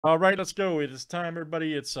All right, let's go. It is time,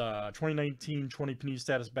 everybody. It's 2019 20 Panini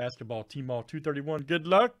Status Basketball Tmall 231. Good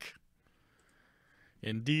luck.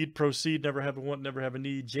 Indeed, proceed. Never have a want, never have a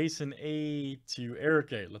need. Jason A to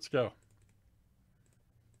Eric A. Let's go.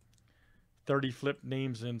 30 flip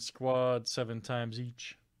names in squad, 7 times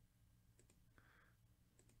each.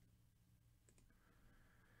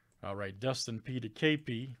 All right, Dustin P to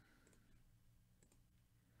KP.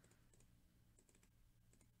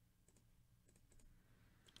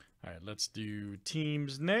 All right, let's do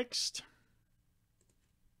teams next.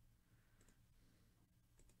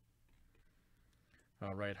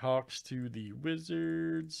 All right, Hawks to the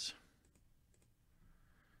Wizards.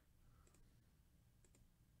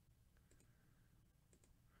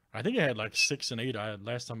 I think I had like 6 and 8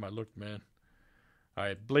 last time I looked, man. All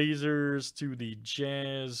right, Blazers to the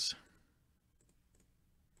Jazz.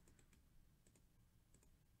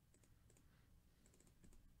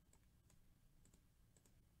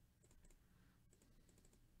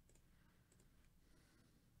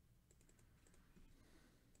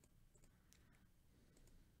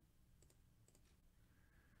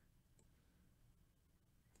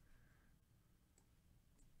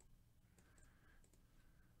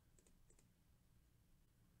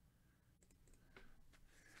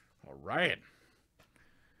 All right.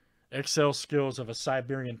 Excel skills of a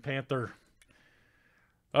Siberian Panther.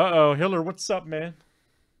 Uh-oh, Hiller, what's up, man?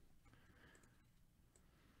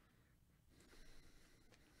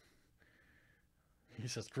 He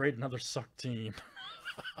says, great, another suck team.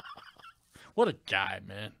 What a guy,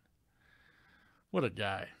 man. What a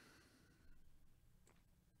guy.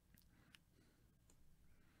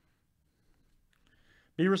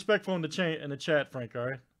 Be respectful in the chat, Frank, all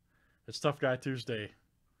right? It's Tough Guy Tuesday.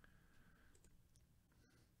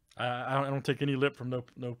 I don't take any lip from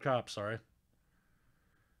no cops, all right?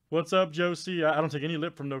 What's up, Josie? I don't take any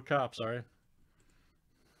lip from no cops, all right?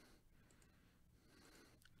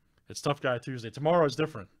 It's Tough Guy Tuesday. Tomorrow is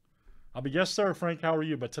different. I'll be, yes, sir, Frank, how are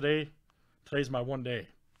you? But today's my one day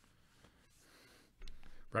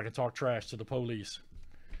where I can talk trash to the police.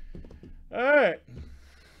 All right.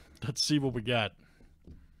 Let's see what we got.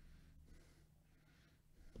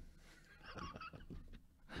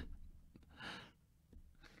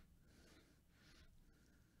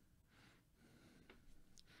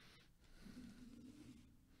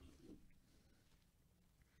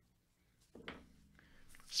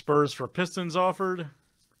 Spurs for Pistons offered.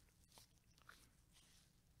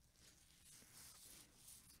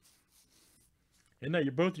 Isn't that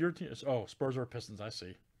you're both your teams? Oh, Spurs or Pistons, I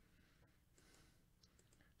see.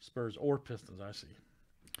 Spurs or Pistons, I see.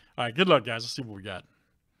 All right, good luck, guys. Let's see what we got.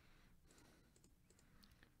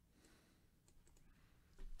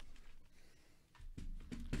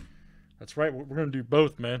 That's right. We're going to do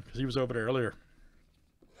both, man, because he was over there earlier.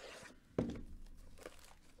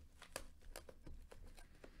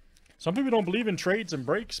 Some people don't believe in trades and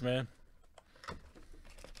breaks, man.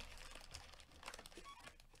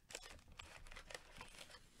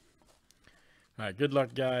 All right, good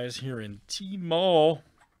luck, guys, here in Tmall.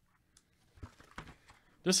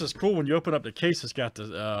 This is cool when you open up the case. It's got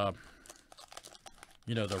the,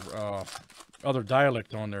 the other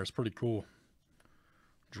dialect on there. It's pretty cool.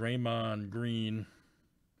 Draymond Green.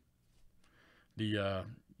 Yep,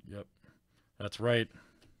 that's right.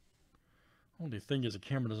 Only thing is the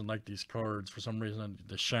camera doesn't like these cards for some reason.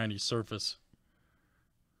 The shiny surface.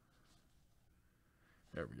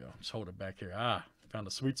 There we go. Just hold it back here. Ah, found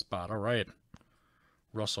a sweet spot. All right.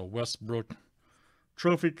 Russell Westbrook.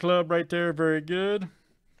 Trophy Club right there. Very good.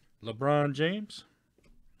 LeBron James.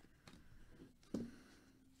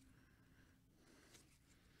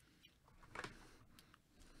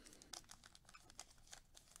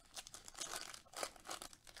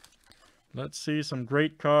 Let's see some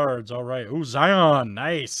great cards. All right. Ooh, Zion.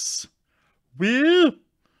 Nice. Woo!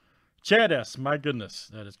 Chad S. My goodness.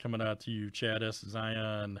 That is coming out to you, Chad S.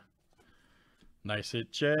 Zion. Nice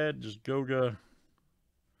hit, Chad. Just Goga.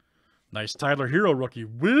 Nice Tyler Hero rookie.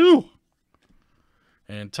 Woo!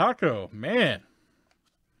 And Taco. Man.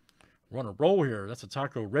 We're on a roll here. That's a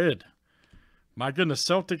Taco red. My goodness.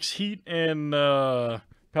 Celtics, Heat, and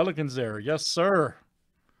Pelicans there. Yes, sir.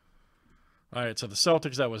 All right, so the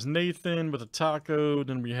Celtics, that was Nathan with a Taco.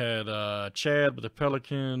 Then we had Chad with the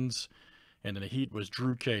Pelicans. And then the Heat was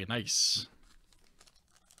Drew K. Nice.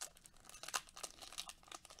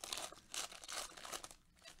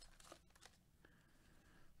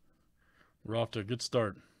 We're off to a good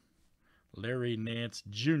start. Larry Nance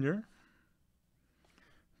Jr.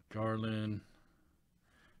 Garland.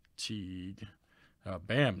 Teague.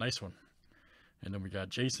 Bam, nice one. And then we got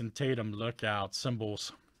Jason Tatum, lookout,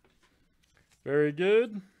 symbols. Very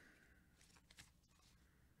good.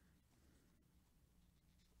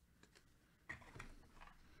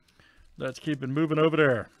 Let's keep it moving over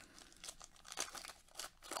there.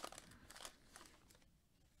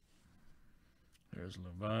 There's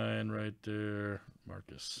Levine right there.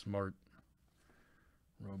 Marcus Smart.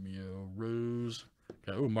 Romeo Rose.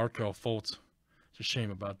 Oh, Markel Fultz. It's a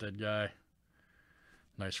shame about that guy.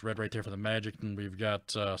 Nice red right there for the Magic. And we've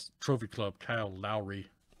got Trophy Club Kyle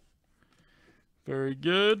Lowry. Very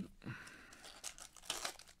good.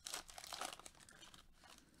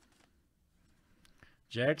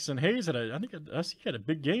 Jackson Hayes had I think he had a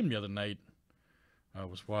big game the other night. I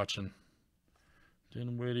was watching.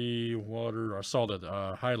 Dinwiddie, Water. I saw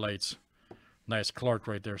the highlights. Nice Clark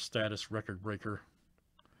right there, status record breaker.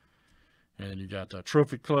 And you got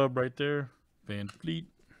Trophy Club right there, Van Fleet.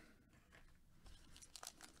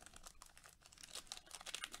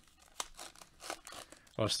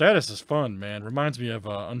 Oh, status is fun, man. Reminds me of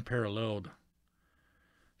Unparalleled.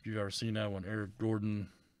 If you've ever seen that one, Eric Gordon.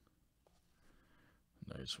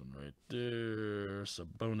 Nice one right there.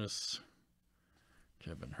 Sabonis.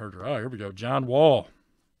 Kevin Herter. Oh, here we go. John Wall.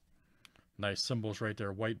 Nice symbols right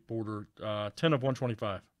there. White border. 10 of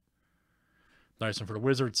 125. Nice one for the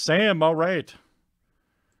Wizards. Sam, all right.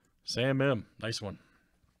 Sam M. Nice one.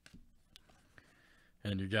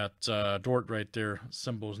 And you got Dort right there.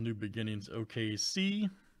 Symbols, New Beginnings, OKC.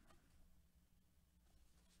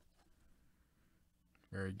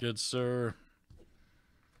 Very good, sir.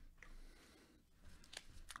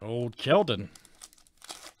 Old Keldon.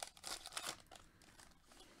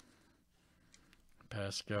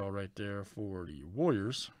 Pascal right there for the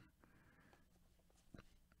Warriors.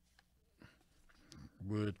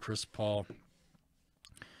 Wood, Chris Paul.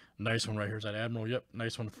 Nice one right here. Is that Admiral? Yep.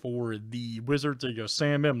 Nice one for the Wizards. There you go.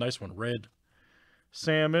 Sam M. Nice one. Red.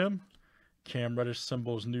 Sam M. Cam Reddish.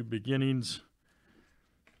 Symbols, New Beginnings.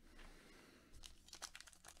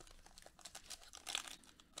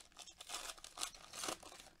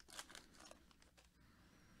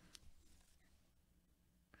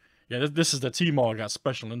 Yeah, this is the Tmall. Got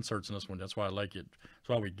special inserts in this one. That's why I like it. That's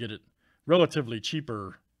why we get it. Relatively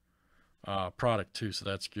cheaper product, too, so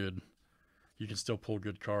that's good. You can still pull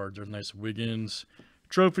good cards. There's nice Wiggins.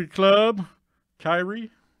 Trophy Club.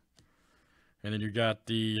 Kyrie. And then you got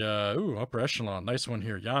the upper echelon. Nice one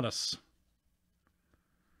here. Giannis.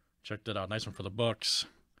 Check that out. Nice one for the Bucks.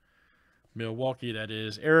 Milwaukee, that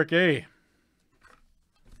is Eric A.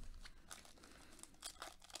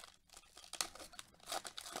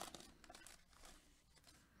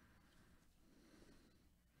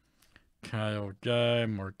 Kyle Guy,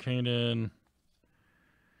 Markkanen.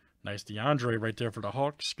 Nice DeAndre right there for the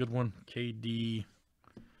Hawks. Good one. KD.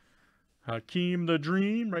 Hakeem the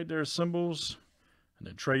Dream right there. Symbols. And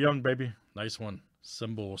then Trae Young, baby. Nice one.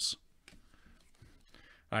 Symbols.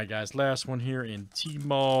 All right, guys. Last one here in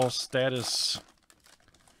Tmall status.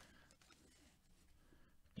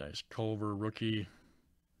 Nice Culver rookie.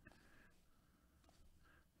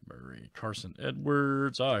 Murray. Carson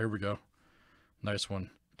Edwards. Ah, here we go. Nice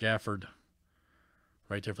one. Gafford.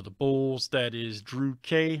 Right there for the Bulls. That is Drew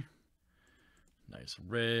K. Nice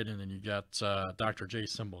red. And then you got Dr. J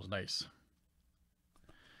symbols. Nice.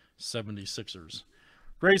 76ers.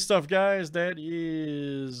 Great stuff, guys. That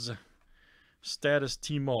is Status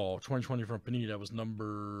Tmall 2020 from Panini. That was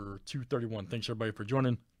number 231. Thanks, everybody, for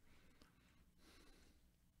joining.